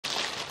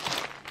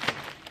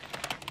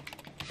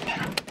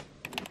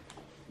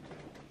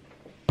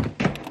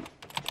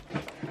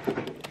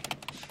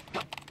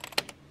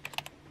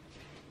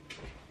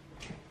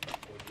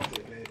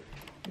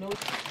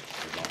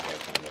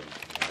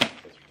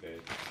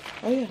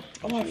Oh yeah.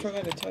 Oh, I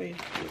forgot to tell you.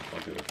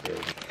 I'll do it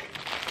first.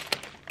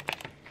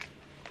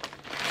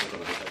 I don't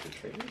know if I can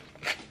trade it.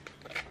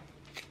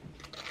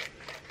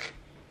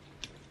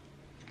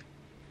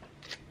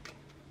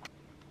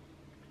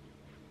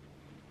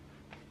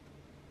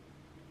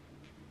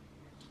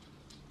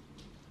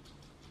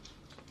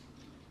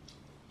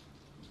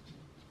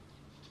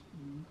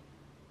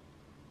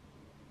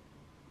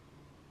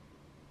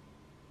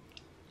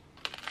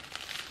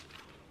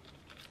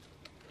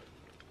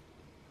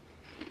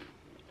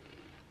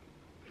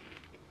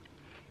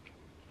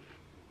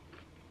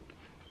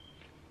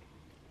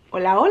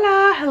 Hola,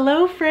 hola,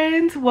 hello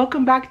friends,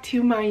 welcome back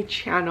to my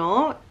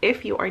channel.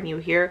 If you are new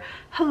here,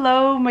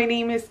 hello, my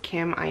name is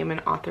Kim. I am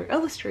an author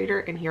illustrator,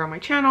 and here on my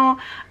channel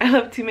I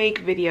love to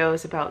make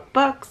videos about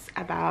books,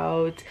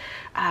 about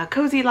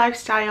cozy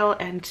lifestyle,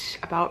 and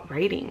about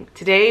writing.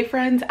 Today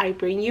friends, I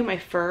bring you my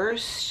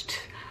first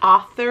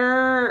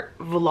author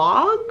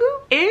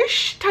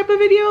vlog-ish type of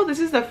video. This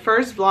is the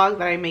first vlog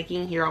that I'm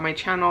making here on my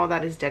channel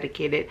that is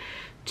dedicated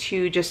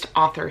to just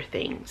author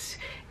things.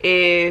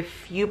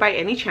 If you by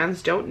any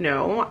chance don't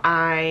know,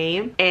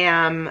 I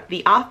am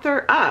the author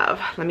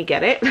of, let me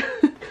get it.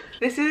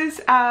 This is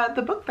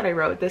the book that I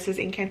wrote. This is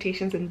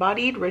Incantations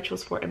Embodied,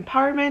 Rituals for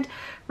Empowerment,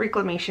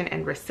 Reclamation,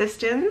 and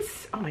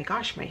Resistance. Oh my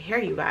gosh, my hair,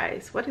 you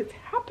guys. What is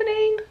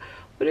happening?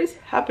 What is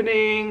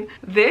happening?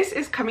 This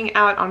is coming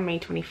out on May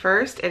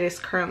 21st. It is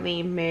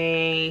currently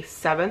May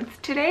 7th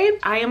today.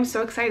 I am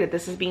so excited.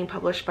 This is being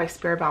published by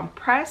Spiritbound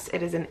Press.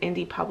 It is an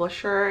indie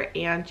publisher,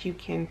 and you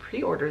can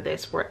pre-order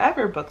this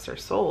wherever books are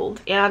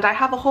sold. And I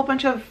have a whole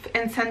bunch of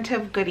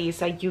incentive goodies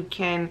that you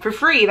can, for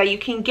free, that you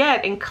can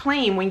get and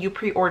claim when you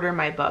pre-order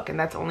my book, and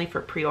that's only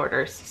for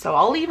pre-orders. So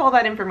I'll leave all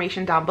that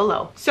information down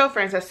below. So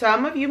friends, as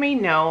some of you may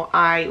know,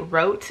 I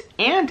wrote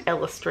and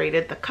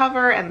illustrated the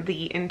cover and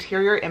the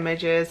interior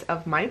images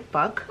of my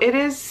book. It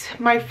is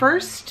my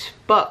first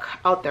book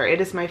out there. It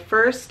is my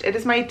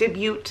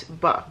debut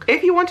book.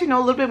 If you want to know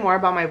a little bit more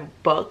about my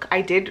book,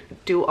 I did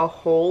do a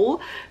whole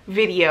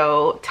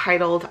video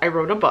titled I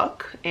Wrote a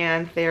Book,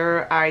 and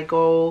there I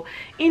go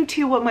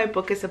into what my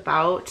book is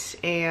about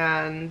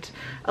and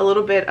a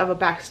little bit of a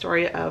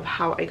backstory of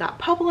how I got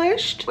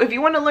published. If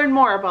you want to learn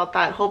more about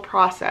that whole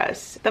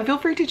process, then feel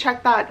free to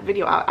check that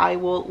video out. I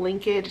will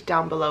link it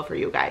down below for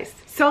you guys.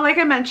 So like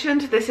I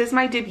mentioned, this is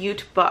my debut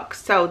book.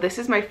 So this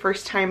is my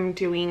first time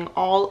doing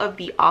all of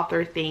the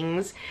author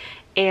things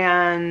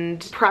and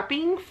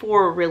prepping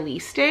for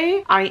release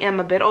day. I am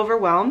a bit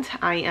overwhelmed.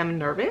 I am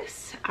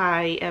nervous.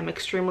 I am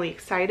extremely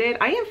excited.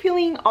 I am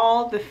feeling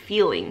all the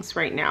feelings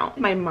right now.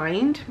 My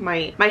mind,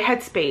 my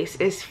headspace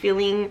is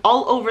feeling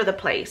all over the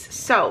place.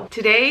 So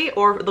today,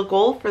 or the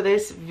goal for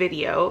this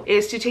video,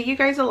 is to take you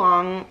guys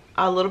along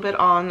a little bit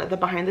on the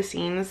behind the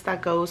scenes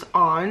that goes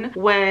on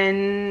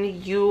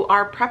when you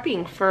are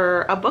prepping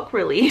for a book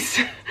release.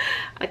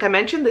 Like I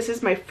mentioned, this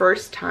is my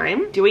first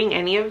time doing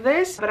any of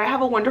this, but I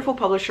have a wonderful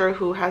publisher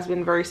who has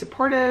been very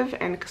supportive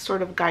and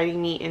sort of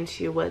guiding me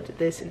into what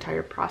this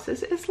entire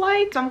process is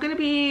like. So I'm going to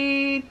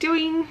be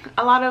doing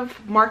a lot of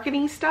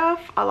marketing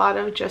stuff, a lot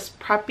of just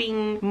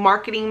prepping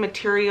marketing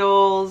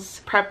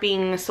materials,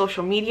 prepping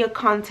social media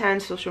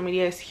content. Social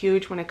media is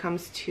huge when it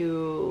comes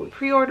to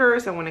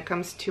pre-orders and when it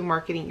comes to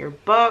marketing your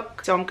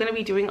book. So I'm going to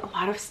be doing a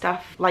lot of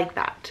stuff like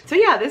that. So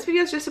yeah, this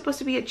video is just supposed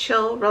to be a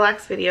chill,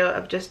 relaxed video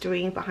of just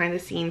doing behind the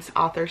scenes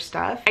author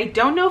stuff. I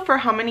don't know for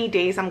how many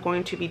days I'm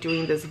going to be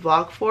doing this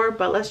vlog for,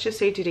 but let's just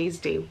say today's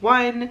day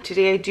one.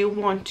 Today I do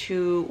want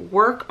to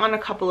work on a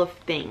couple of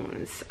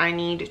things. I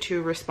need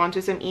to respond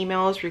to some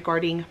emails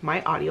regarding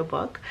my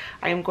audiobook.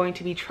 I am going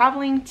to be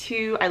traveling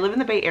to, I live in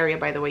the Bay Area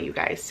by the way, you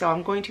guys, so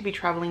I'm going to be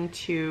traveling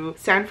to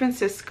San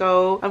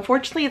Francisco.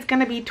 Unfortunately, it's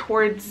going to be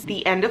towards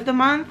the end of the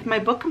month. My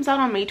book comes out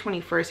on May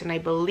 21st, and I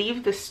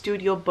believe the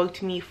studio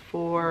booked me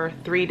for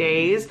 3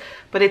 days,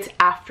 but it's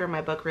after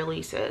my book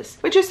releases,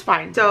 which is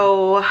fine.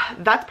 So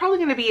that's probably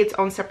going to be its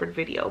own separate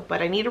video,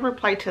 but I need to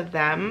reply to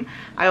them.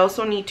 I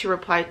also need to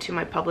reply to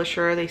my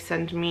publisher. They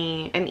send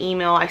me an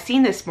email. I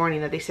seen this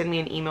morning that they send me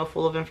an email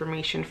full of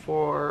information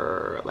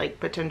for like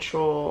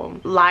potential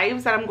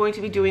lives that I'm going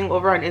to be doing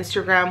over on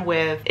Instagram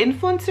with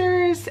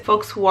influencers,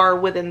 folks who are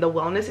within the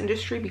wellness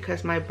industry,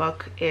 because my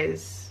book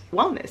is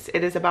wellness.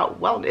 It is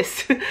about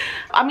wellness.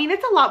 I mean,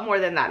 it's a lot more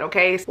than that,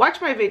 okay? Watch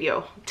my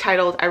video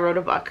titled I Wrote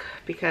a Book,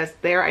 because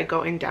there I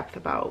go in depth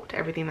about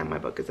everything that my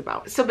book is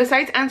about. So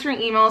besides answering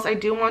emails, I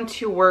do want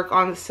to work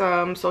on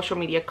some social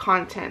media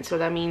content. So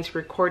that means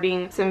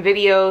recording some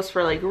videos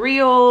for like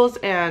reels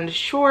and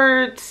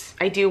shorts.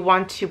 I do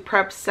want to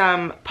prep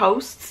some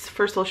posts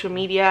for social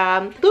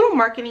media, little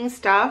marketing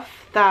stuff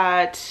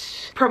that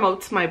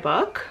promotes my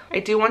book. I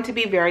do want to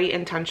be very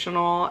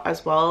intentional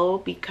as well,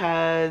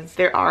 because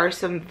there are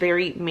some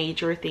very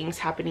major things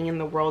happening in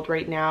the world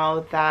right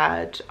now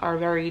that are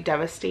very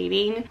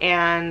devastating,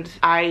 and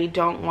I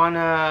don't want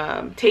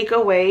to take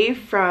away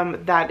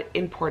from that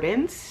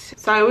importance.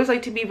 So I always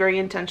like to be very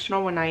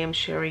intentional when I am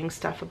sharing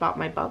stuff about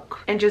my book,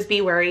 and just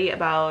be wary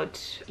about,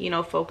 you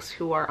know, folks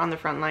who are on the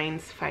front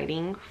lines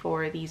fighting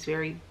for these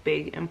very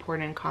big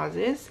important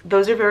causes.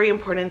 Those are very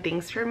important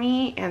things for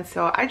me, and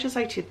so I just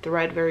like to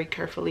tread very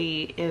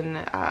carefully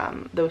in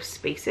those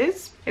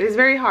spaces. It is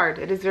very hard.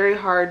 It is very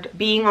hard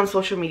being on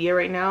social media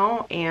right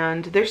now,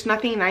 and there's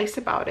nothing nice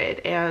about it,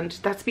 and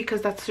that's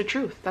because that's the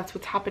truth. That's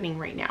what's happening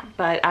right now.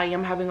 But I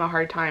am having a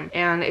hard time,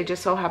 and it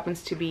just so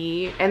happens to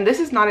be, and this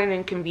is not an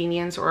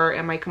inconvenience or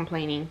am I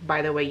complaining,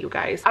 by the way, you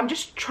guys. I'm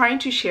just trying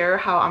to share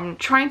how I'm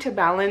trying to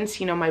balance,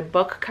 you know, my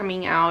book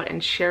coming out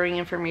and sharing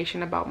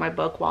information about my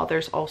book while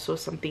there's also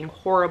something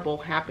horrible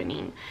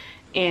happening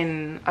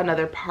in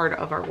another part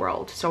of our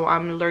world. So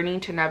I'm learning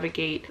to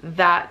navigate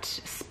that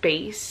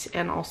space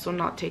and also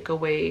not take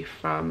away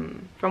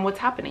from what's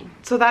happening.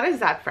 So that is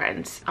that,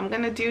 friends. I'm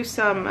gonna do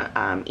some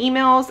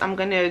emails. I'm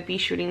gonna be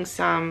shooting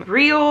some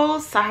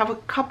reels. I have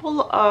a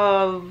couple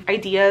of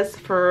ideas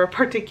for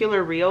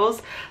particular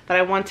reels that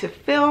I want to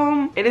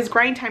film. It is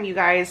grind time, you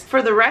guys.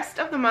 For the rest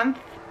of the month,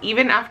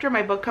 even after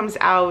my book comes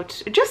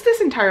out, just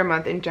this entire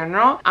month in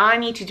general, I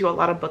need to do a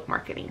lot of book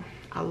marketing.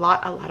 A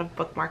lot of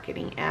book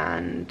marketing.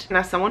 And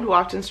as someone who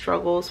often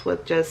struggles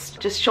with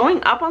just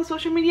showing up on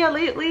social media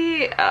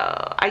lately,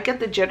 I get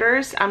the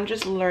jitters. I'm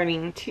just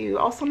learning to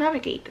also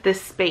navigate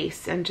this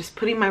space and just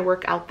putting my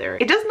work out there.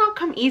 It does not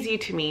come easy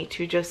to me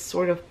to just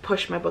sort of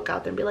push my book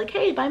out there and be like,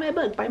 hey, buy my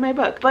book, buy my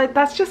book. But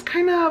that's just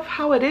kind of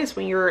how it is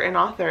when you're an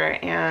author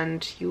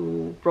and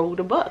you wrote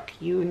a book.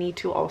 You need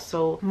to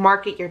also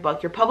market your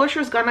book. Your publisher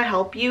is gonna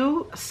help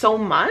you so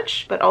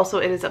much, but also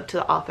it is up to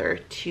the author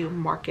to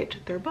market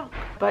their book.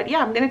 But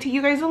yeah, I'm gonna take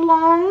you guys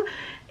along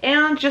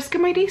and just get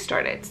my day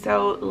started.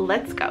 So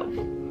let's go.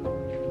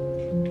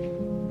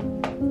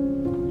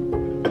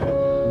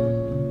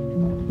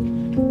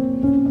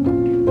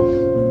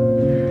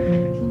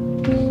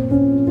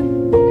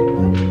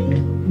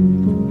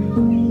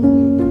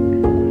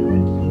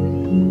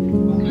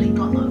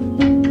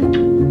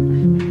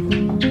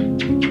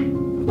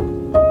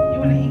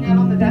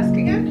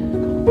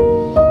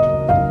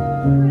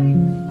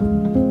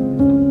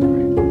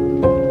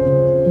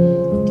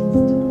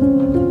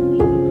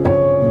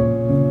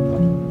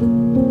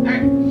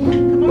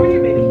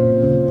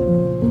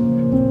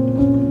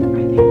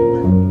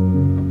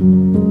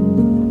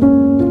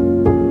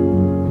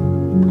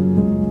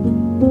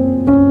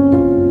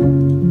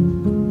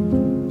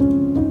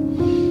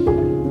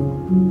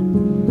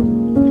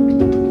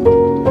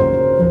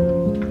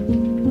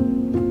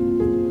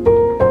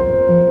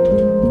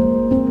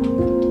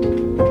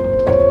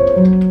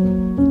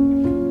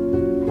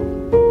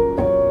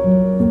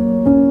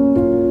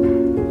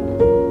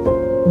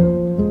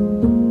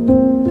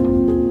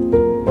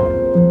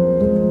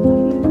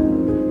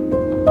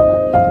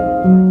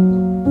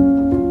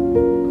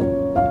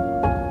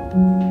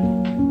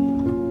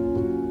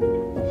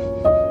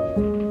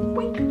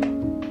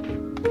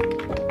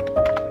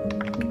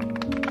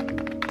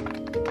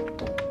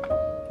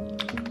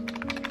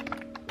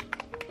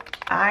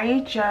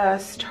 I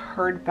just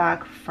heard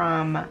back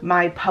from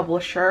my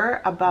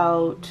publisher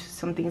about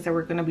some things that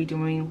we're going to be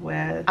doing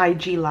with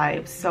IG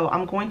lives. So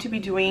I'm going to be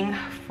doing,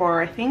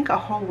 for I think a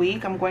whole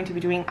week, I'm going to be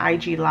doing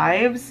IG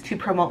lives to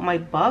promote my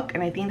book,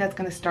 and I think that's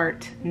going to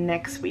start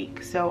next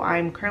week. So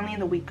I'm currently in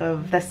the week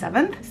of the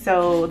 7th.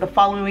 So the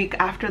following week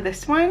after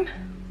this one,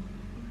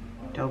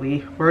 Toby,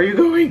 where are you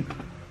going?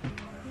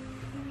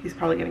 He's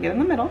probably gonna get in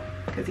the middle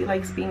because he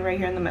likes being right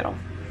here in the middle.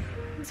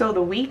 So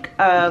the week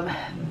of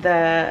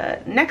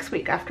the next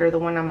week after the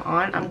one I'm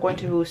on, I'm going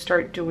to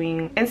start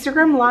doing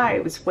Instagram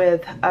lives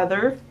with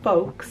other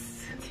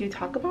folks to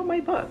talk about my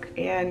book,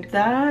 and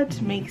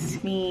that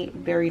makes me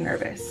very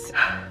nervous.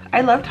 I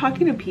love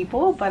talking to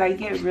people, but I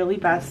get really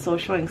bad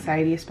social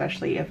anxiety,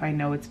 especially if I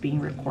know it's being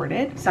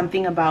recorded.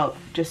 Something about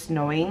just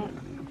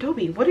knowing,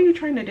 Toby, what are you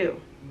trying to do?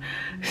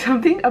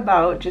 Something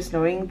about just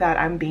knowing that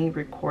I'm being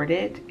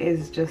recorded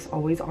is just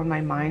always on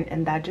my mind,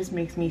 and that just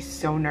makes me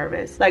so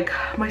nervous. Like,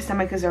 my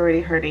stomach is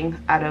already hurting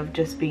out of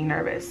just being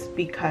nervous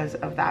because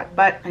of that.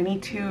 But I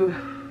need to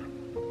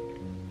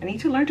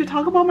learn to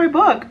talk about my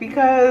book,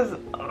 because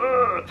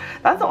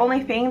that's the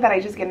only thing that I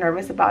just get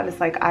nervous about.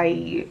 Is like,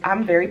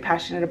 I'm very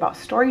passionate about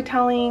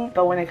storytelling,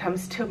 but when it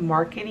comes to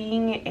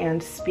marketing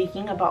and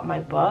speaking about my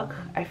book,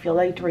 I feel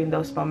like during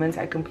those moments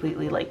I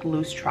completely like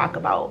lose track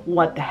about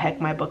what the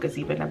heck my book is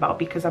even about,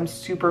 because I'm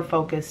super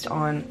focused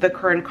on the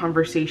current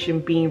conversation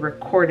being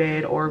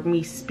recorded, or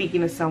me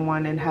speaking to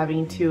someone and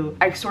having to,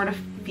 I sort of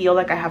feel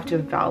like I have to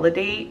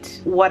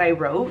validate what I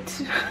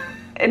wrote.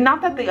 And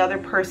not that the other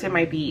person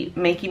might be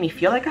making me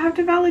feel like I have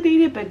to validate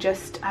it, but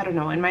just, I don't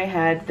know, in my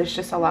head, there's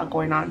just a lot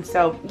going on.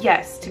 So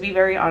yes, to be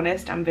very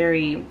honest, I'm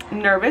very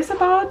nervous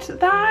about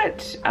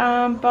that.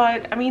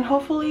 But I mean,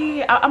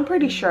 hopefully, I'm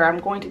pretty sure I'm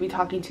going to be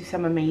talking to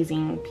some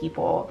amazing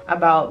people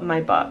about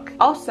my book.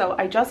 Also,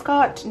 I just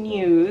got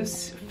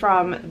news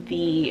from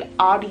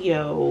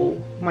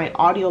my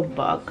audio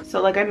book.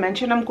 So like I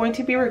mentioned, I'm going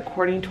to be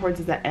recording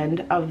towards the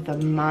end of the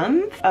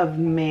month of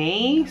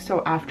May,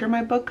 so after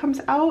my book comes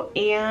out.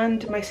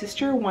 And my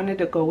sister wanted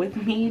to go with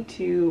me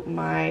to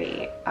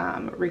my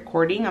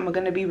recording. I'm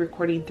gonna be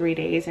recording 3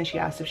 days, and she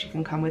asked if she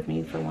can come with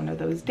me for one of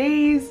those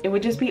days. It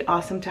would just be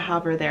awesome to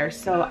have her there.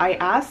 So I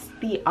asked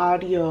the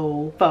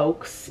audio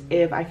folks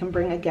if I can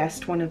bring a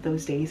guest one of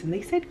those days, and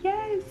they said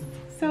yes.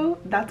 So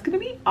that's gonna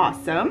be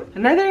awesome.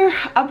 Another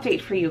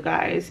update for you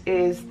guys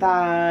is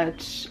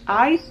that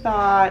I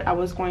thought I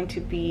was going to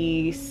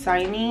be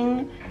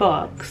signing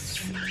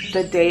books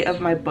the day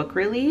of my book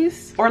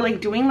release, or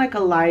like doing like a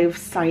live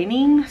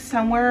signing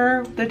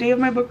somewhere the day of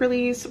my book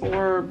release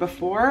or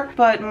before,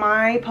 but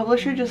my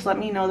publisher just let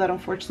me know that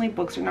unfortunately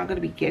books are not going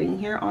to be getting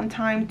here on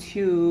time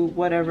to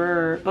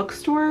whatever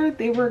bookstore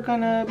they were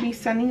gonna be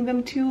sending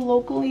them to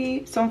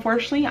locally. So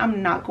unfortunately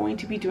I'm not going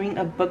to be doing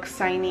a book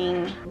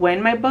signing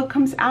when my book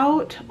comes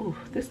out. Oh,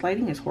 this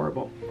lighting is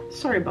horrible,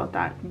 sorry about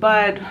that.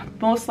 But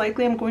most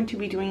likely I'm going to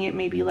be doing it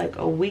maybe like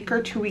a week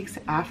or 2 weeks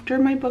after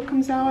my book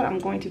comes out. I'm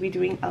going to be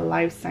doing a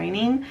live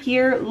signing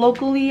here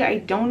locally. I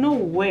don't know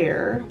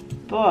where,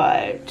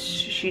 but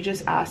she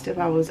just asked if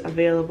I was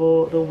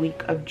available the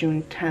week of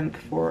June 10th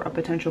for a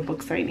potential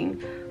book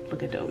signing.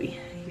 Look at Dobie,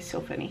 he's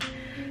so funny.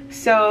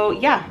 So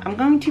yeah, I'm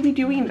going to be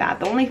doing that.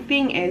 The only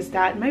thing is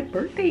that my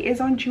birthday is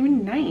on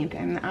June 9th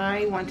and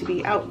I want to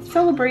be out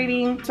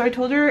celebrating. So I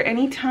told her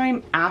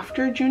anytime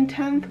after June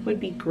 10th would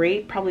be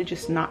great, probably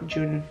just not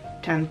June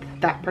 10th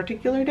that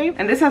particular day.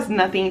 And this has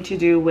nothing to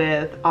do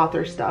with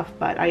author stuff,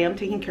 but I am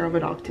taking care of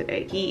a dog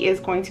today. He is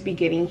going to be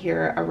getting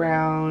here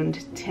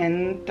around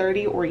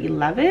 10:30 or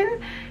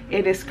 11.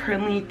 It is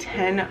currently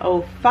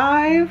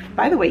 10:05.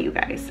 By the way, you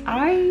guys,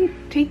 I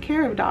take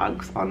care of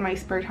dogs on my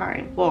spare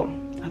time. Well,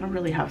 I don't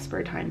really have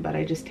spare time, but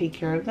I just take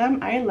care of them.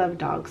 I love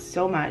dogs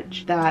so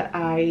much that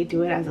I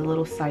do it as a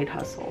little side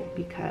hustle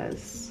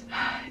because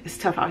it's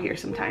tough out here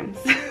sometimes.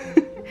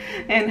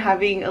 And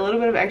having a little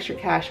bit of extra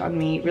cash on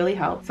me really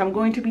helps. So I'm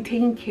going to be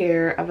taking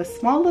care of a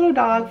small little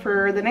dog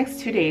for the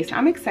next 2 days.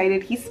 I'm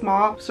excited. He's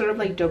small, sort of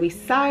like Dobie's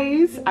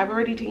size. I've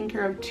already taken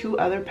care of 2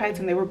 other pets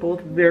and they were both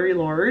very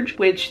large,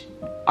 which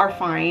are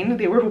fine.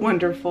 They were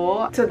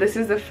wonderful. So this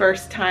is the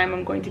first time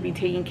I'm going to be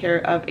taking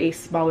care of a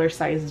smaller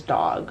sized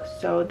dog.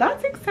 So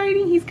that's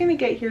exciting. He's gonna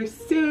get here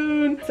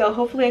soon. So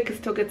hopefully I can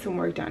still get some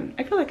work done.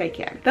 I feel like I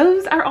can.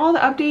 Those are all the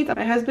updates.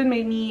 My husband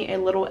made me a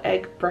little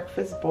egg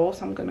breakfast bowl,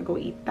 so I'm gonna go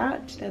eat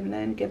that and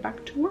then get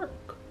back to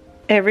work.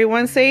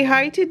 Everyone say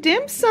hi to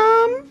Dim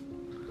Sum.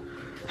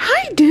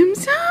 Hi, Dim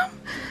Sum.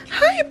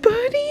 Hi,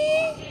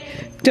 buddy.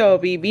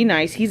 Dobie, be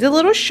nice. He's a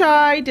little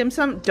shy. Dim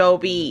Sum,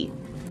 Dobie.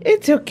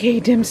 It's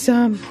okay, Dim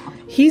Sum.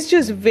 He's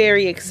just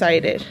very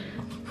excited.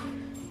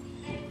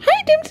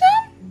 Hi, Dim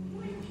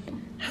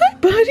Sum. Hi,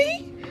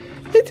 buddy.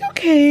 It's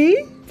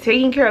okay.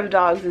 Taking care of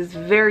dogs is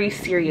very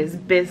serious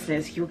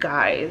business, you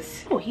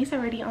guys. Oh, he's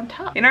already on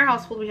top. In our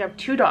household, we have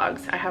 2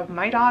 dogs. I have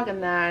my dog,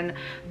 and then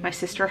my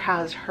sister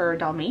has her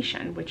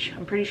Dalmatian, which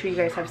I'm pretty sure you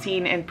guys have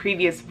seen in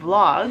previous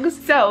vlogs.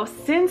 So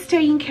since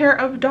taking care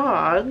of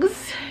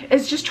dogs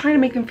is just trying to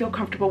make them feel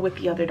comfortable with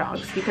the other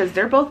dogs, because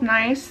they're both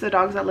nice. The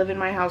dogs that live in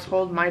my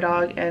household, my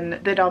dog and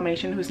the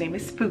Dalmatian, whose name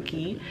is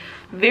Spooky,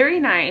 very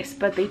nice,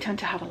 but they tend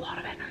to have a lot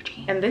of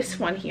energy. And this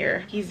one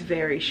here, he's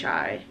very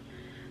shy.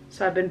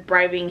 So I've been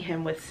bribing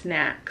him with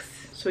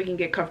snacks so he can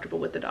get comfortable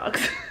with the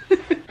dogs.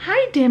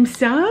 Hi, Dim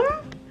Sum.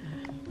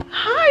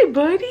 Hi,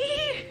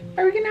 buddy.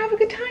 Are we gonna have a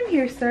good time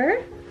here,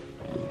 sir?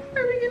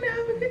 Are we gonna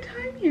have a good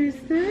time here,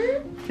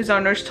 sir? His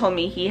owners told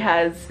me he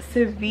has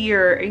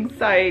severe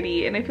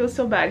anxiety and I feel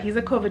so bad. He's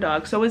a COVID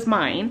dog, so is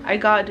mine. I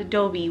got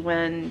Dobie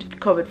when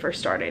COVID first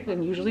started,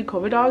 and usually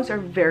COVID dogs are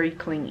very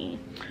clingy.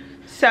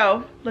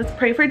 So let's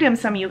pray for Dim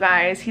Sum, you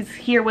guys. He's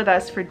here with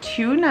us for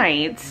 2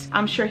 nights.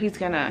 I'm sure he's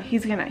gonna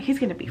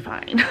be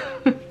fine.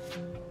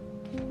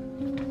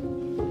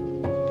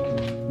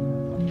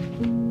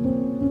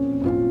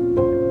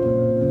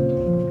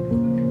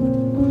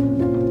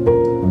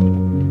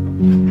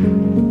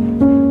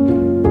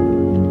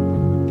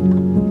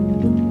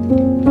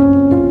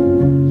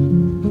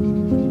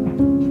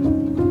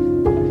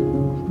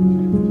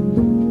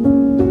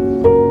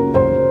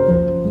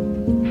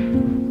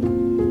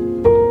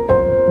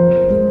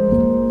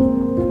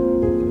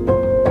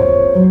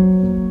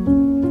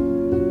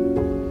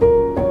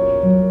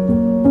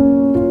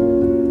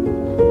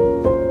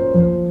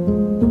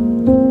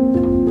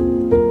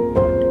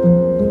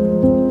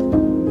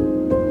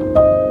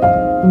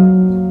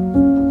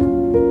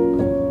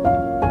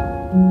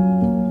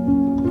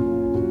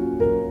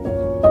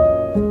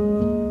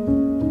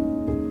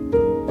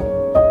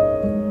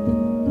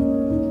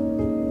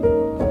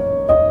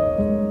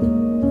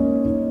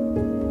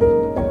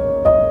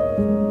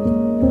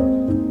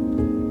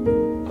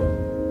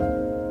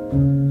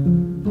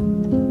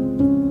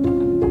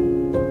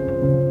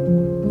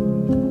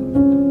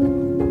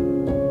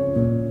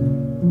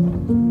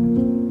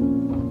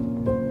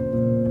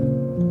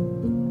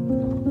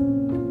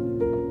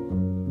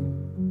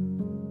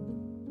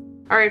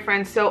 Alright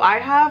friends, so I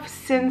have,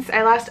 since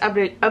I last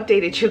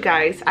updated you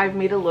guys, I've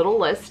made a little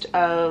list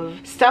of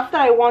stuff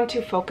that I want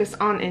to focus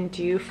on and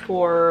do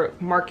for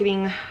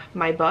marketing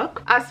my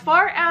book. As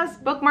far as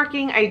book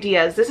marketing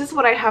ideas, this is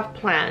what I have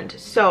planned.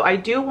 So I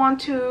do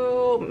want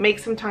to make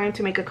some time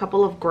to make a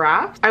couple of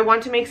graphs. I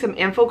want to make some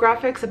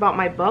infographics about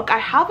my book. I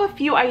have a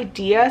few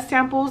idea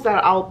samples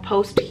that I'll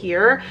post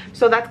here.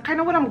 So that's kind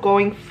of what I'm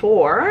going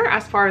for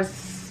as far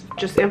as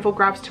just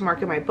infographics to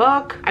market my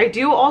book. I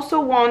do also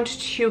want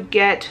to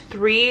get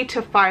 3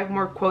 to 5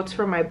 more quotes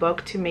from my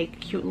book to make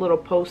cute little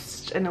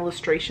posts and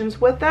illustrations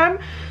with them.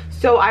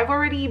 So I've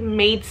already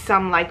made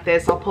some like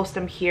this. I'll post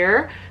them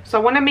here. So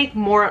I want to make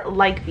more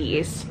like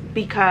these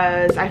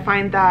because I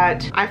find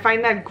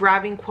that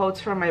grabbing quotes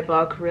from my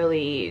book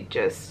really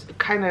just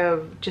kind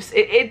of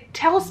it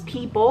tells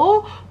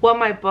people what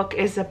my book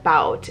is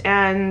about,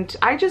 and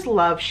I just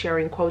love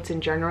sharing quotes in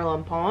general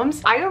and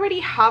poems. I already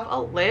have a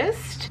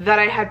list that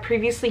I had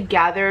previously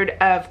gathered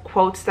of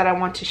quotes that I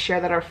want to share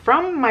that are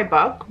from my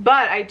book,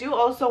 but I do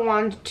also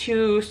want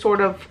to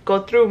sort of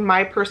go through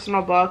my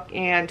personal book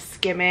and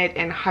skim it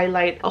and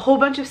highlight a whole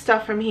bunch of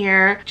stuff from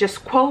here,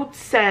 just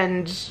quotes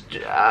and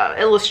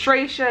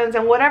illustrations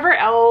and whatever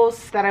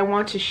else that I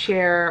want to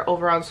share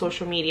over on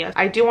social media.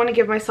 I do want to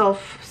give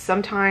myself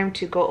some time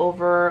to go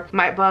over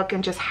my book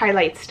and just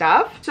highlight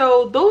stuff.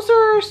 So those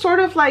are sort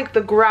of like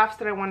the graphs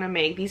that I want to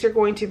make. These are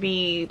going to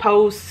be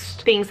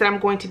posts, things that I'm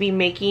going to be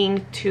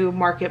making to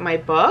market my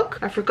book.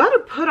 I forgot to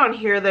put on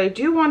here that I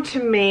do want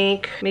to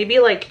make maybe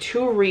like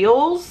 2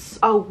 reels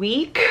a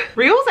week.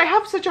 Reels, I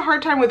have such a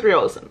hard time with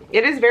reels.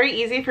 It is very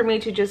easy for me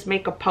to just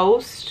make a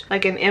post,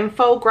 like an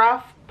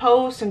infographic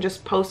post, and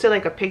just post it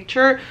like a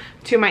picture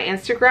to my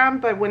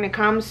Instagram, but when it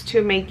comes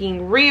to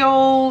making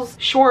reels,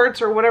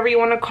 shorts, or whatever you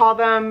want to call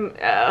them,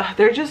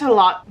 they're just a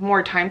lot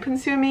more time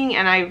consuming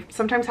and I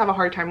sometimes have a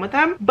hard time with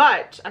them.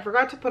 But I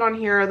forgot to put on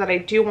here that I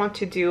do want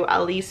to do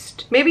at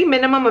least maybe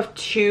minimum of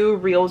 2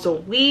 reels a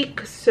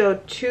week. So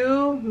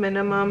 2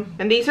 minimum,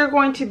 and these are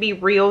going to be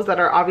reels that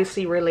are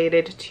obviously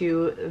related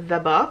to the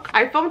book.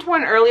 I filmed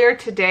one earlier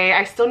today.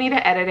 I still need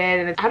to edit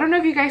it, and I don't know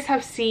if you guys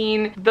have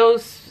seen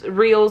those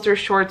reels or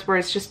shorts where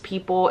it's just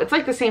people, it's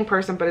like the same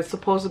person but it's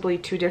supposedly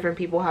 2 different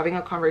people having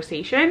a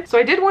conversation. So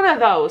I did one of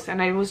those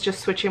and I was just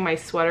switching my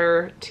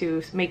sweater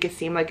to make it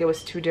seem like it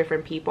was 2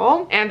 different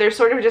people, and they're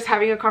sort of just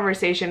having a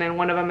conversation, and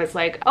one of them is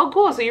like, oh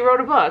cool, so you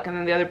wrote a book, and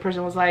then the other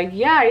person was like,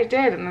 yeah I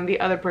did, and then the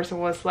other person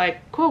was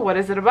like, cool, what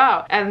is it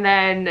about? And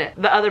then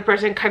the other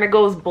person kind of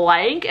goes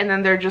blank, and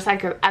then they're just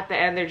like, at the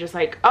end they're just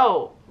like,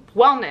 oh,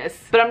 wellness.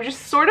 But I'm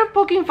just sort of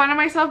poking fun at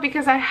myself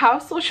because I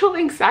have social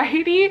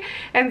anxiety,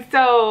 and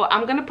so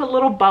I'm gonna put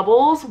little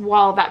bubbles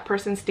while that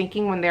person's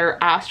thinking when they're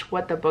asked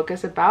what the book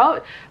is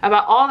about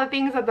all the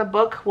things that the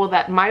book, well,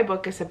 that my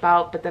book is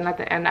about, but then at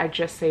the end I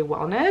just say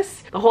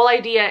wellness. The whole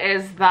idea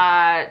is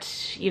that,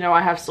 you know,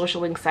 I have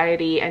social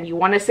anxiety and you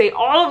want to say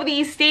all of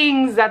these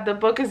things that the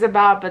book is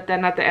about, but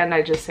then at the end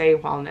I just say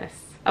wellness.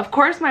 Of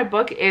course my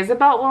book is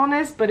about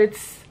wellness, but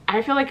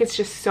I feel like it's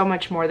just so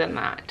much more than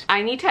that.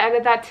 I need to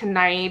edit that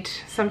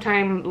tonight,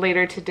 sometime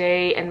later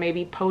today, and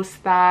maybe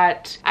post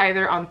that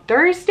either on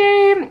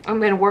Thursday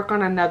and then work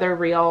on another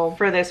reel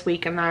for this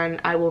week, and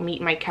then I will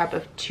meet my cap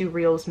of 2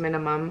 reels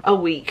minimum a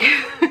week.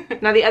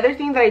 Now the other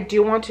thing that I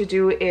do want to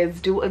do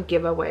is do a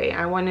giveaway.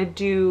 I want to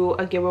do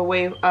a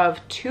giveaway of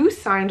 2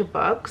 signed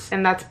books,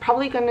 and that's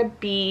probably going to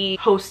be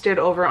posted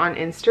over on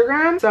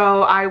Instagram.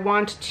 So I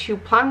want to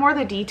plan more of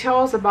the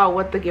details about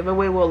what the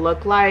giveaway will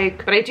look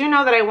like, but I do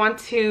know that I want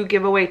to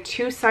give away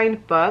 2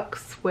 signed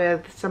books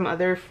with some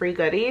other free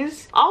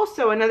goodies.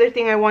 Also, another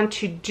thing I want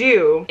to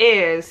do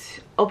is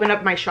open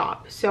up my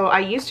shop. So I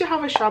used to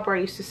have a shop where I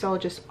used to sell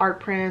just art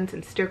prints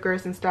and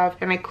stickers and stuff,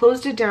 and I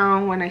closed it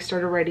down when I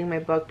started writing my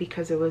book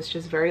because it was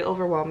just very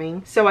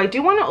overwhelming. So I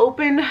do want to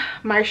open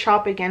my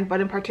shop again, but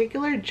in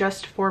particular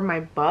just for my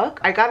book.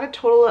 I got a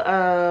total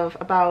of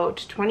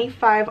about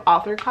 25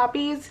 author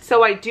copies,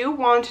 so I do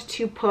want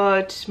to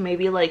put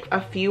maybe like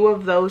a few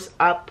of those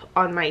up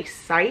on my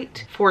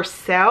site for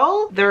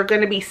sale. They're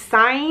going to be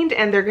signed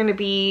and they're going to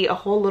be a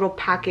whole little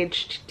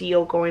packaged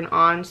deal going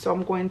on. So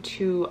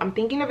I'm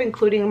thinking of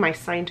including my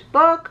signed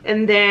book,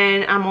 and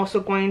then I'm also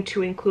going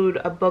to include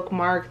a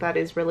bookmark that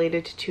is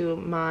related to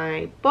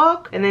my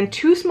book, and then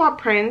 2 small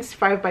prints,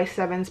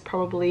 5x7s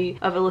probably,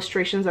 of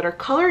illustrations that are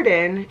colored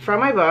in from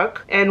my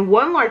book, and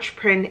 1 large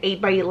print,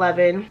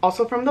 8x11,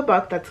 also from the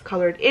book, that's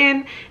colored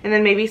in, and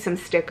then maybe some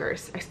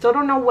stickers. I still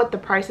don't know what the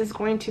price is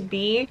going to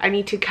be. I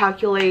need to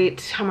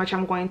calculate how much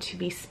I'm going to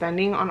be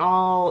spending on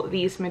all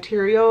these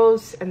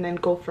materials and then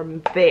go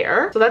from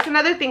there. So that's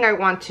another thing I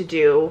want to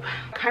do.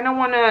 I kind of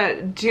want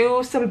to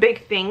do some big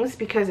big things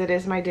because it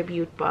is my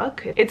debut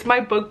book. It's my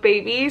book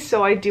baby,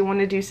 so I do want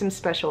to do some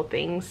special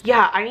things.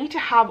 Yeah, I need to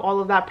have all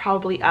of that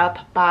probably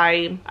up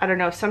by, I don't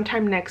know,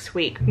 sometime next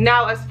week.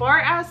 Now, as far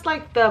as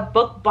like the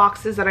book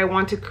boxes that I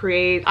want to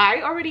create,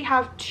 I already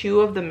have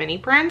 2 of the mini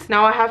prints.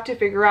 Now I have to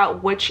figure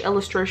out which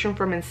illustration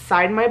from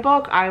inside my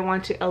book I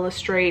want to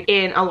illustrate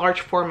in a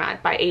large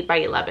format by 8 by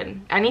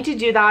 11. I need to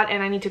do that,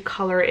 and I need to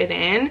color it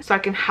in so I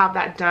can have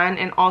that done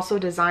and also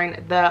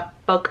design the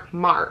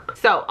bookmark.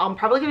 So I'm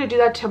probably gonna do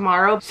that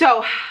tomorrow.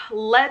 So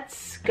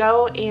let's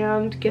go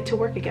and get to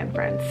work again,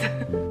 friends.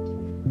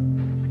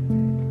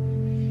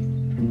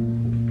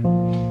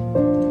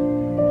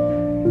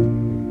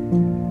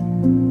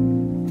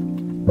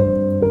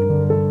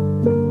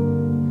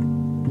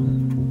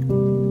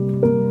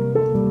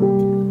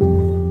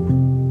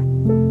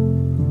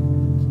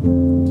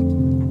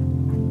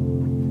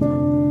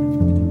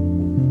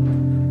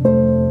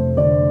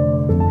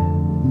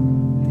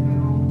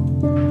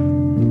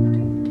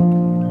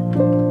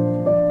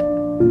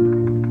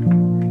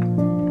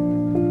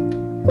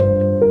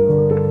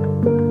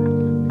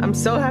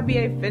 So happy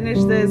I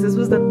finished this. This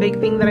was the big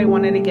thing that I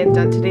wanted to get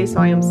done today,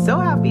 so I am so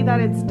happy that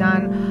it's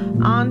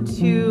done. On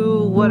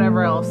to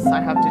whatever else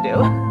I have to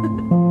do.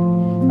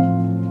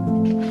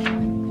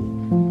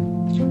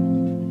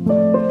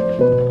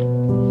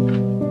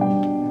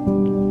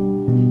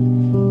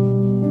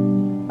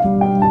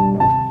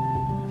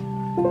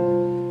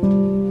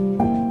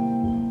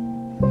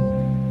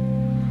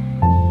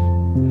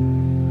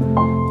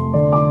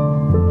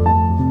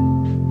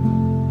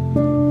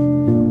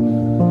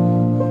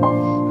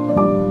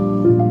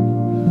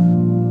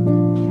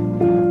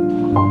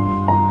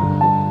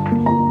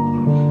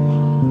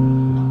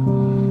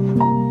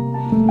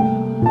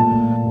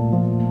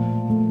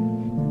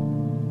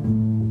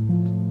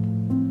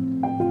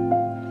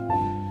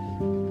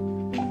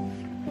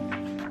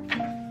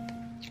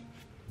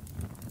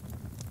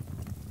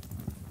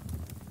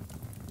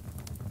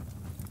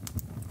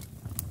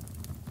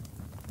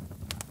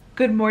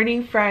 Good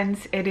morning,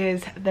 friends. It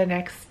is the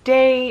next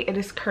day. It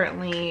is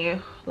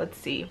currently, let's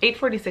see,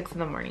 8:46 in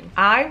the morning.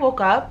 I woke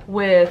up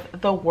with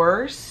the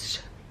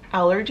worst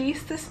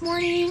allergies this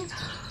morning.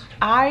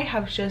 I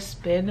have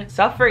just been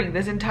suffering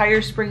this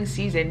entire spring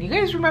season. You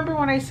guys remember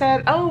when I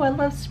said, oh, I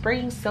love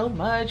spring so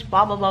much,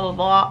 blah, blah, blah, blah,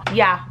 blah.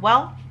 Yeah,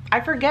 well,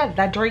 I forget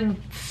that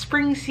during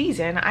spring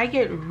season, I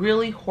get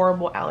really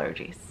horrible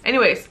allergies.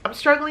 Anyways, I'm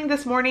struggling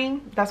this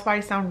morning. That's why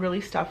I sound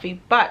really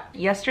stuffy. But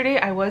yesterday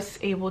I was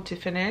able to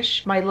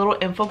finish my little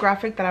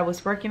infographic that I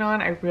was working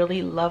on. I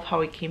really love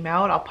how it came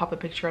out. I'll pop a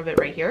picture of it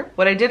right here.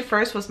 What I did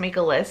first was make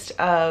a list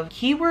of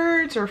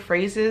keywords or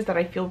phrases that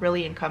I feel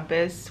really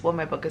encompass what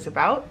my book is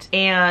about.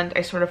 And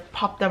I sort of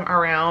popped them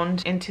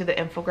around into the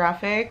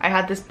infographic. I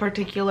had this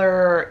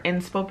particular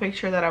inspo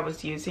picture that I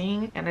was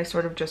using, and I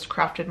sort of just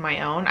crafted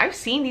my own. I've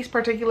seen these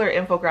particular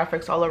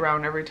infographics all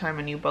around every time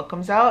a new book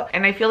comes out,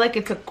 and I feel like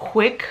it's a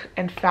quick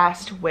and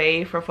fast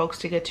way for folks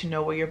to get to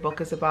know what your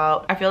book is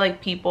about. I feel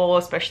like people,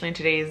 especially in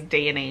today's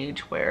day and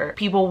age where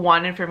people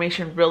want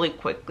information really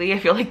quickly, I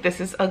feel like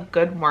this is a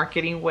good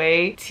marketing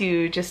way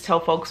to just tell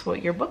folks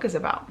what your book is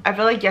about. I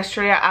feel like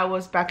yesterday I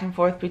was back and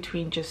forth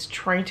between just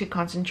trying to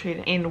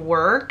concentrate in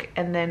work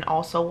and then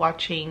also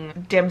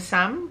watching Dim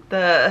Sum,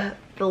 the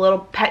little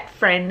pet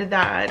friend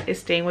that is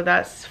staying with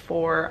us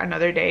for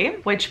another day,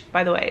 which,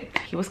 by the way,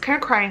 he was kind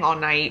of crying all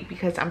night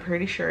because I'm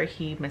pretty sure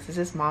he misses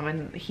his mom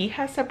and he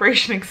has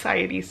separation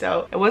anxiety,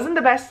 so it wasn't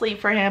the best sleep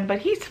for him,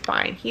 but he's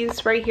fine.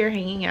 He's right here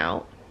hanging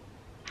out.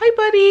 Hi,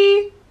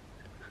 buddy.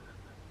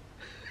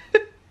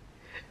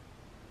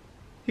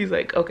 He's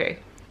like, okay,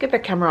 get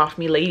that camera off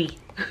me, lady.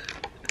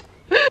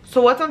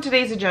 So what's on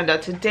today's agenda?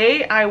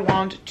 Today I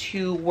want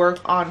to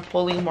work on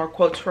pulling more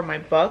quotes from my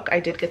book.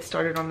 I did get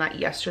started on that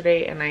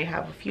yesterday, and I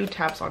have a few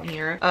tabs on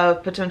here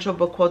of potential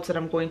book quotes that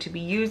I'm going to be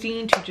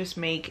using to just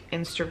make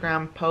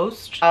Instagram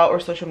posts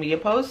or social media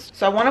posts.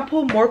 So I want to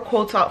pull more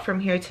quotes out from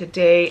here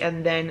today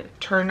and then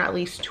turn at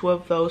least 2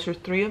 of those or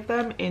 3 of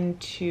them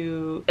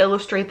into,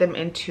 illustrate them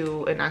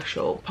into an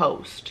actual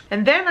post.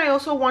 And then I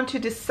also want to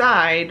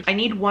decide, I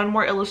need 1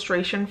 more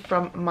illustration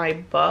from my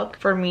book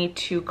for me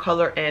to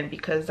color in,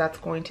 because that's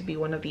going to be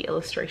one of the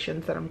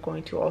illustrations that I'm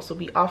going to also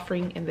be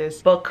offering in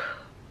this book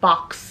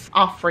box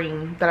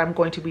offering that I'm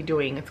going to be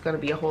doing. It's going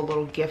to be a whole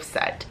little gift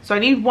set. So I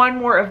need 1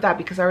 more of that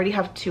because I already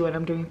have 2 and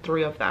I'm doing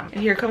 3 of them.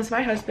 And here comes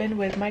my husband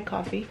with my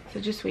coffee.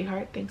 Such a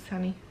sweetheart. Thanks,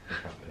 honey.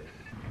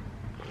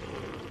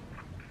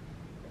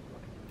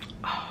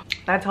 Oh,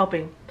 that's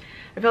helping.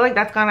 I feel like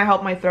that's gonna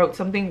help my throat,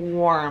 something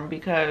warm,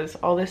 because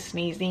all this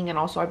sneezing and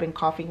also I've been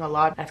coughing a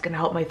lot. That's gonna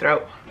help my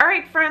throat. All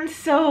right, friends,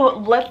 so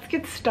let's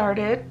get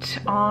started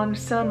on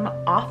some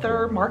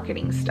author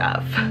marketing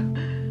stuff.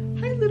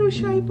 Hi, little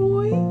shy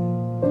boy.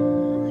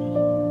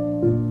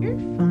 You're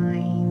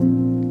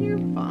fine. You're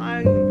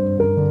fine.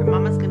 Your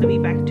mama's gonna be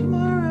back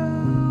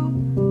tomorrow.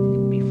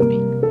 Be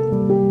fine.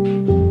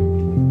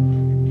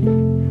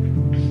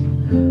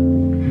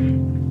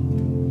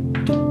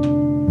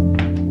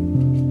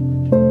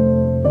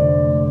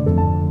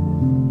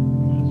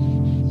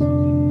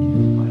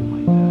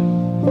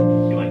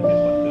 You like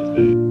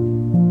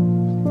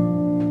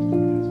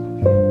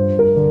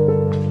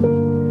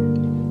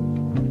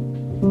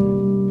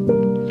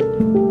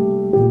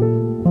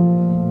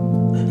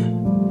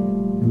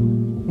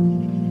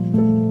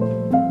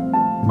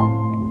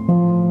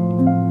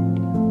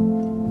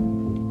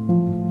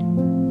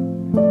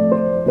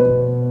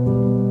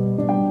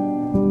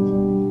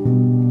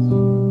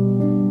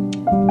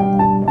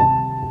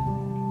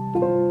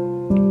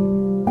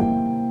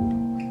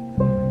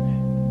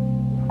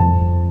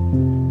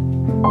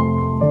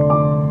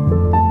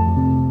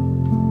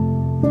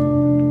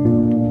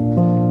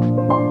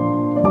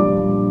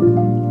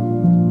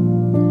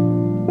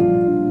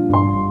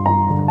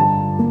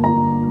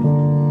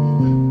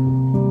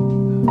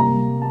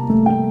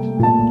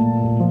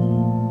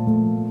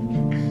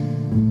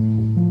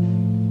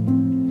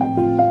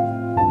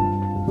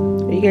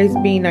you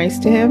guys being nice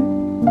to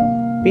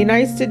him? Be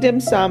nice to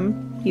Dim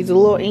Sum. He's a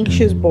little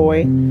anxious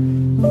boy.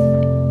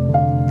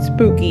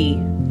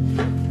 Spooky.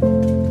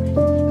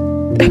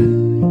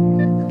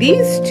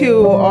 These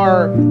two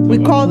are,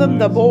 we call them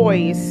the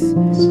boys.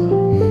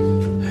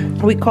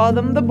 We call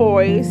them the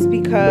boys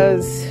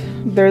because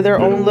they're their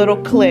own little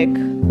clique.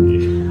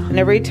 And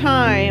every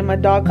time a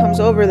dog comes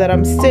over that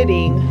I'm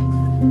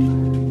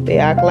sitting, they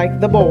act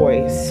like the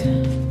boys.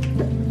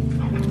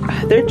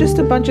 They're just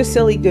a bunch of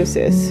silly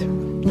gooses.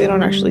 They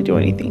don't actually do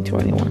anything to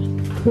anyone.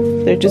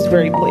 They're just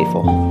very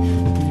playful.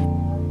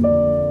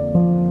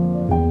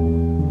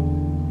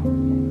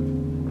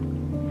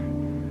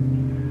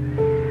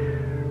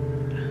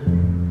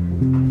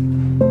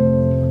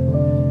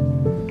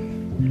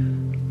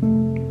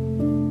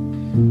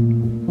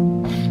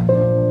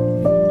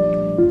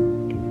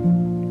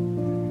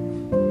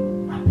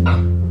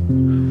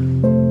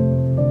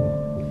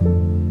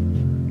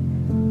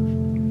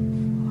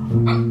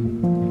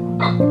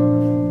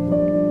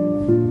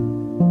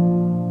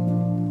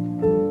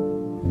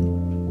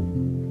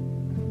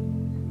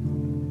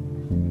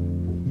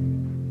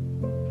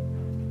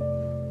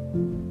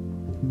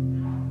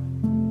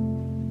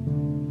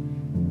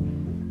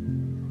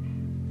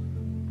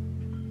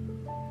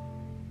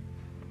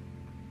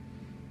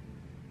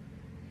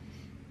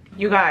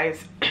 You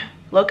guys,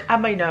 look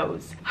at my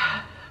nose.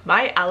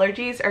 My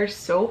allergies are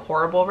so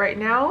horrible right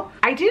now.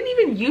 I didn't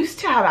even used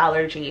to have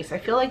allergies. I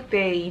feel like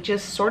they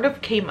just sort of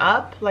came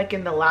up like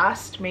in the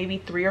last maybe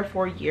 3 or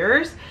 4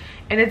 years,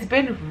 and it's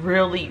been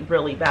really,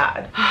 really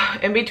bad.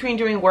 In between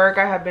doing work,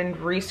 I have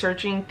been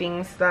researching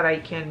things that I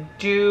can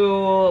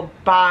do,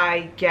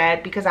 buy,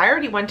 get, because I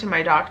already went to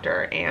my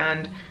doctor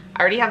and I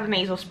already have the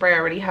nasal spray, I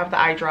already have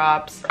the eye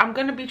drops. I'm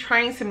gonna be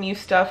trying some new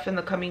stuff in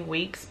the coming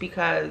weeks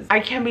because I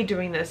can't be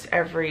doing this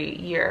every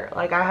year.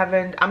 Like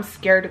I'm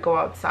scared to go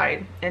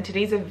outside. And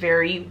today's a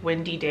very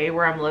windy day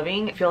where I'm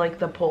living. I feel like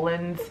the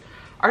pollens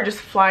are just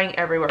flying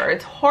everywhere.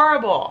 It's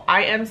horrible.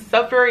 I am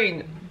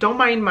suffering. Don't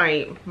mind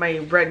my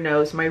red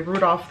nose, my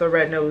Rudolph the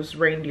Red-Nosed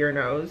Reindeer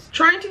nose.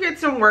 Trying to get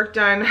some work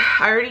done.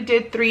 I already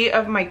did 3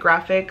 of my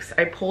graphics.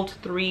 I pulled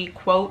 3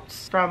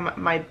 quotes from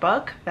my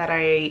book that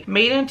I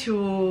made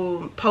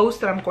into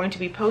posts that I'm going to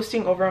be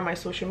posting over on my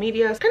social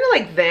media. It's kind of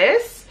like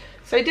this.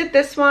 So I did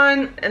this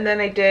one, and then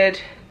I did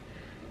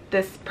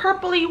this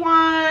purpley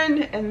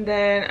one, and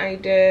then I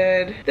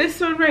did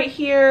this one right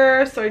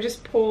here. So I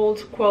just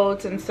pulled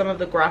quotes and some of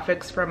the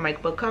graphics from my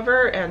book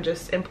cover and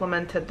just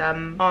implemented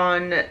them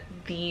on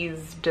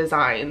these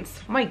designs.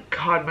 Oh my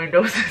god, my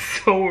nose is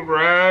so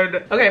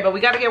red. Okay, but we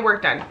gotta get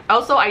work done.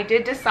 Also, I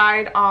did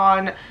decide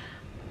on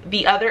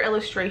the other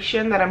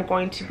illustration that I'm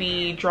going to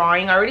be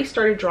drawing. I already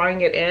started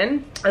drawing it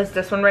in. It's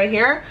this one right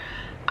here.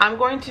 I'm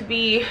going to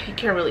be, you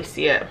can't really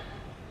see it,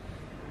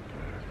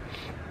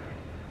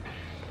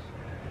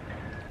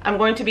 I'm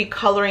going to be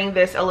coloring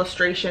this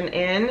illustration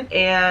in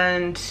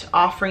and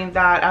offering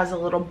that as a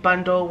little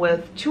bundle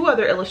with 2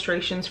 other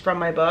illustrations from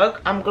my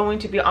book. I'm going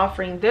to be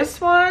offering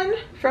this one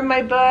from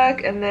my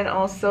book and then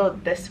also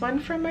this one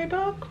from my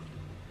book.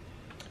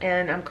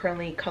 And I'm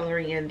currently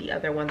coloring in the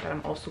other one that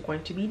I'm also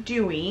going to be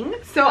doing.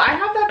 So I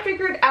have that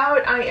figured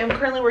out. I am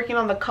currently working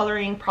on the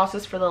coloring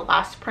process for the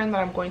last print that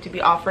I'm going to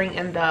be offering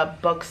in the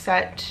book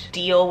set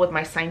deal with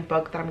my signed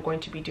book that I'm going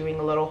to be doing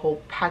a little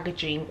whole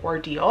packaging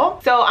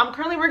ordeal. So I'm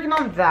currently working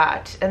on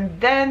that.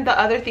 And then the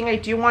other thing I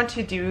do want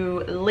to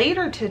do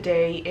later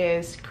today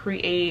is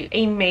create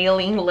a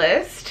mailing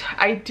list.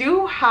 I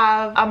do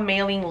have a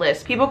mailing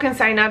list. People can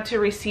sign up to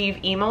receive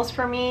emails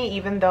from me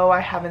even though I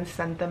haven't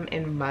sent them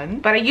in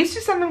months. But I used to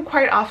send them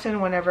quite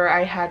often whenever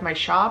I had my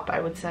shop.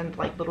 I would send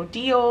like little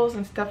deals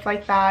and stuff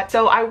like that.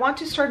 So I want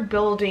to start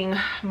building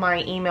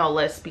my email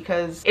list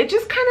because it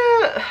just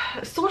kind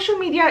of, social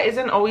media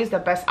isn't always the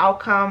best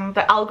outcome.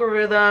 The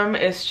algorithm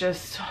is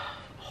just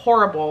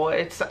horrible.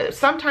 It's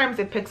sometimes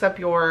it picks up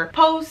your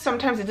post,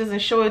 sometimes it doesn't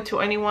show it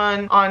to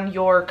anyone on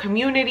your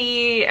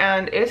community,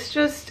 and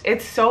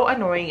it's so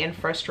annoying and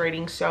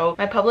frustrating. So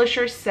my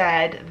publisher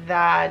said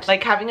that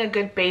like having a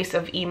good base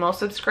of email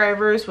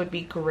subscribers would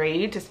be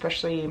great,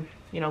 especially,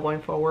 you know,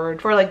 going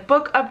forward for like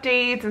book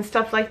updates and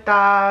stuff like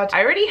that.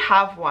 I already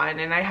have one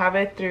and I have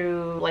it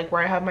through like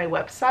where I have my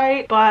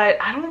website, but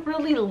I don't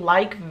really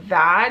like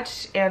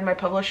that. And my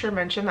publisher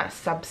mentioned that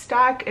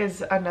Substack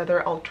is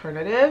another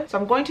alternative. So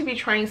I'm going to be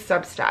trying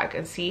Substack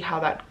and see how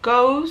that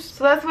goes.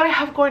 So that's what I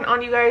have going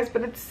on, you guys,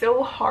 but it's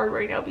so hard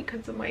right now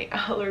because of my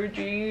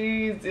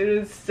allergies. It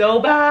is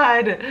so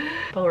bad,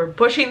 but we're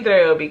pushing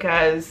through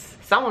because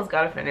someone's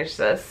got to finish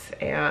this,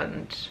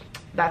 and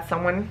that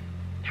someone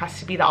has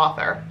to be the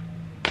author.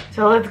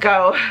 So let's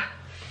go.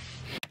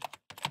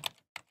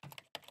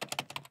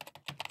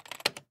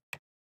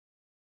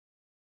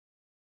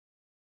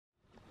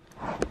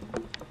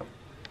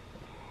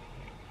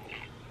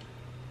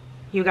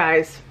 You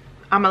guys,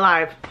 I'm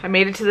alive. I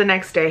made it to the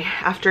next day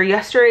after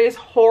yesterday's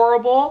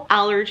horrible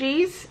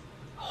allergies.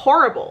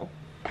 Horrible.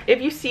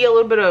 If you see a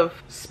little bit of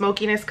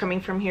smokiness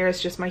coming from here,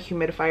 it's just my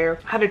humidifier.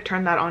 I had to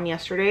turn that on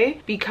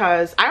yesterday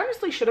because I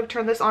honestly should have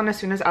turned this on as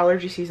soon as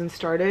allergy season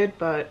started,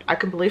 but I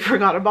completely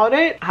forgot about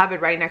it. I have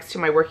it right next to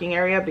my working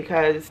area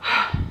because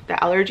the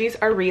allergies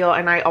are real,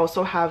 and I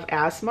also have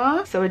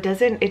asthma, so it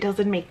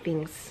doesn't make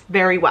things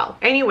very well.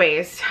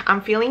 Anyways,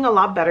 I'm feeling a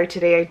lot better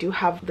today. I do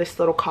have this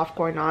little cough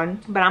going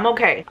on, but I'm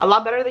okay. A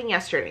lot better than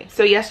yesterday.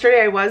 So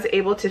yesterday I was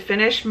able to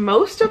finish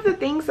most of the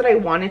things that I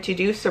wanted to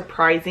do,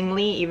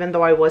 surprisingly, even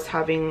though I was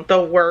having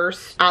the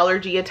worst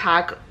allergy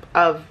attack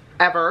of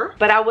ever.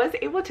 But I was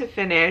able to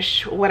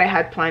finish what I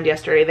had planned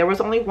yesterday. There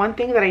was only one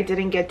thing that I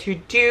didn't get to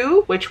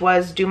do, which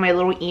was do my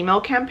little email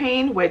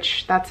campaign,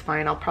 which that's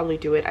fine. I'll probably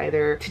do it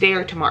either today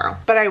or tomorrow.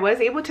 But I was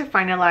able to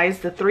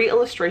finalize the 3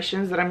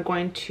 illustrations that I'm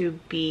going to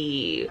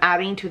be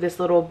adding to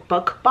this little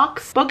book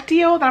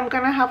deal that I'm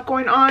gonna have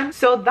going on.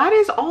 So that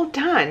is all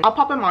done. I'll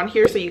pop them on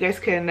here so you guys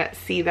can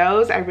see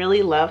those. I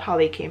really love how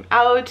they came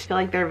out. I feel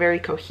like they're very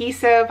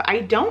cohesive.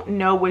 I don't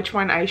know which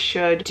one I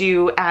should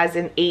do as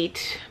an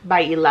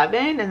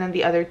 8x11, and then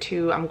the other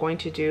 2 I'm going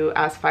to do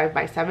as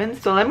 5x7.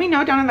 So let me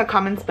know down in the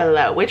comments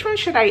below, which one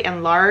should I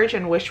enlarge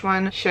and which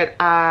one should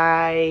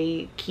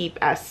I keep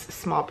as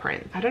small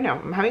print? I don't know.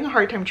 I'm having a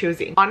hard time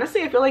choosing.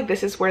 Honestly, I feel like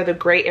this is where the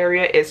gray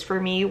area is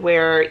for me,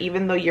 where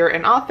even though you're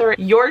an author,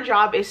 your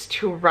job is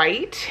to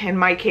write. In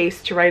my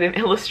case, to write and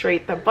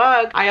illustrate the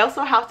book. I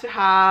also have to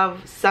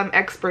have some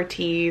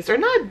expertise, or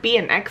not be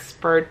an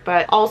expert,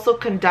 but also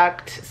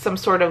conduct some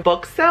sort of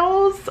book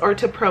sales or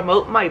to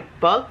promote my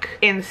book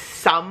in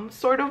some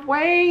sort of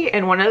way.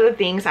 And one of the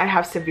things I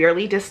have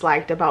severely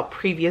disliked about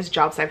previous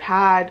jobs I've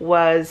had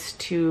was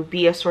to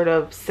be a sort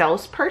of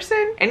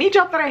salesperson. Any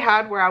job that I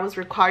had where I was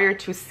required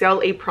to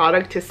sell a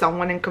product to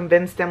someone and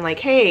convince them like,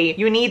 hey,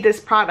 you need this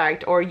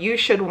product or you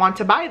should want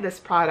to buy this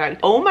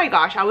product. Oh my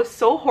gosh, I was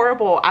so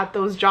horrible at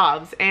those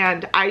jobs,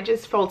 and I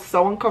just felt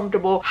so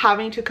uncomfortable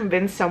having to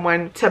convince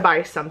someone to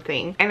buy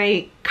something. And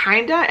I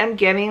kinda am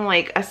getting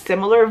like a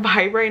similar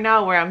vibe right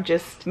now, where I'm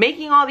just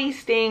making all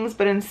these things,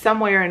 but in some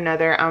way or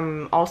another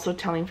I'm also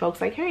telling folks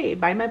like, hey,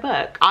 buy my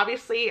book.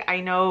 Obviously I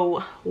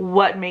know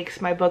what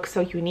makes my book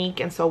so unique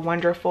and so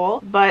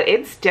wonderful, but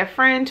it's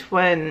different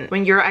when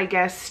you're, I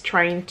guess,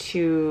 trying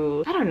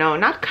to, I don't know,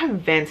 not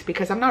convince,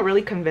 because I'm not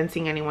really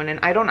convincing anyone, and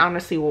I don't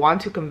honestly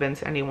want to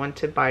convince anyone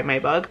to buy my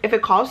book. If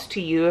it calls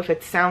to you, if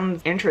it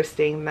sounds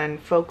interesting, then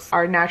folks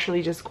are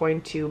naturally just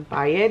going to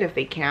buy it if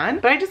they can.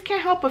 But I just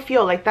can't help but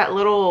feel like that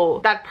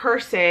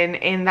person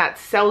in that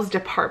sales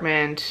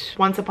department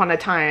once upon a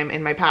time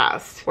in my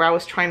past, where I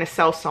was trying to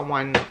sell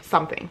someone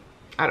something.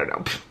 I don't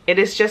know. It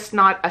is just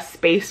not a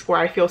space where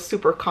I feel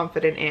super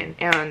confident in,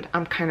 and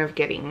I'm kind of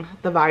getting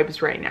the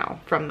vibes right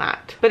now from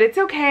that. But it's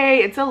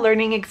okay. It's a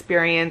learning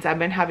experience. I've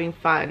been having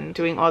fun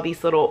doing all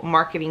these little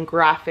marketing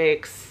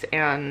graphics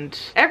and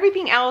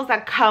everything else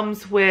that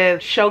comes with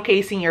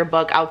showcasing your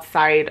book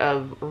outside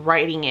of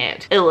writing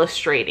it,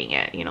 illustrating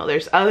it. You know,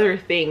 there's other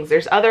things,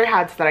 there's other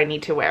hats that I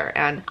need to wear,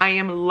 and I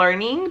am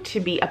learning to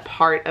be a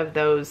part of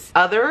those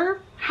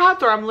other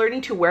hats, or I'm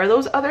learning to wear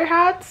those other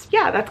hats.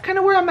 Yeah, that's kind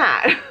of where I'm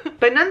at.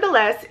 But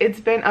nonetheless, it's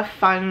been a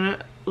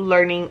fun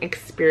learning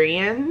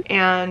experience,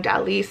 and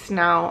at least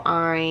now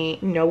I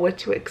know what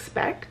to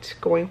expect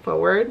going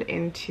forward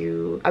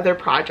into other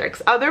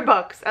projects, other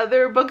books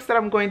that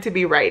I'm going to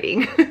be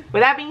writing.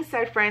 With that being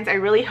said, friends, I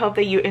really hope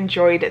that you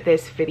enjoyed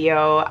this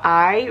video.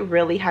 I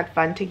really had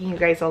fun taking you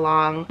guys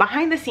along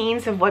behind the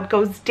scenes of what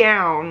goes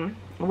down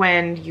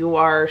when you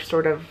are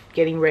sort of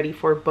getting ready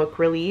for book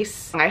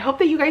release. I hope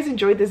that you guys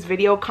enjoyed this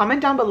video.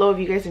 Comment down below if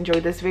you guys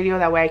enjoyed this video,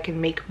 that way I can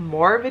make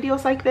more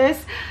videos like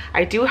this.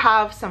 I do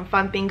have some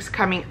fun things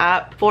coming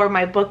up for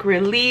my book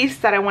release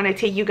that I want to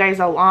take you guys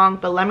along,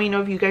 but let me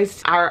know if you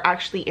guys are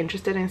actually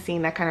interested in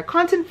seeing that kind of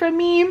content from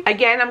me.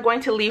 Again, I'm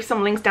going to leave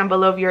some links down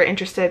below if you're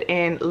interested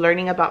in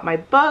learning about my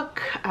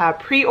book,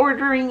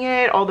 pre-ordering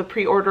it, all the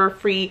pre-order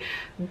free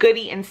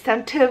goodie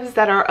incentives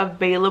that are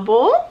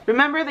available.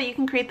 Remember that you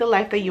can create the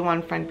life that you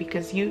want, friend,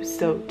 because you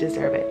so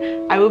deserve it.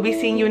 I will be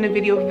seeing you in a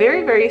video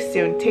very, very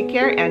soon. Take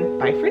care and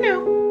bye for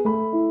now.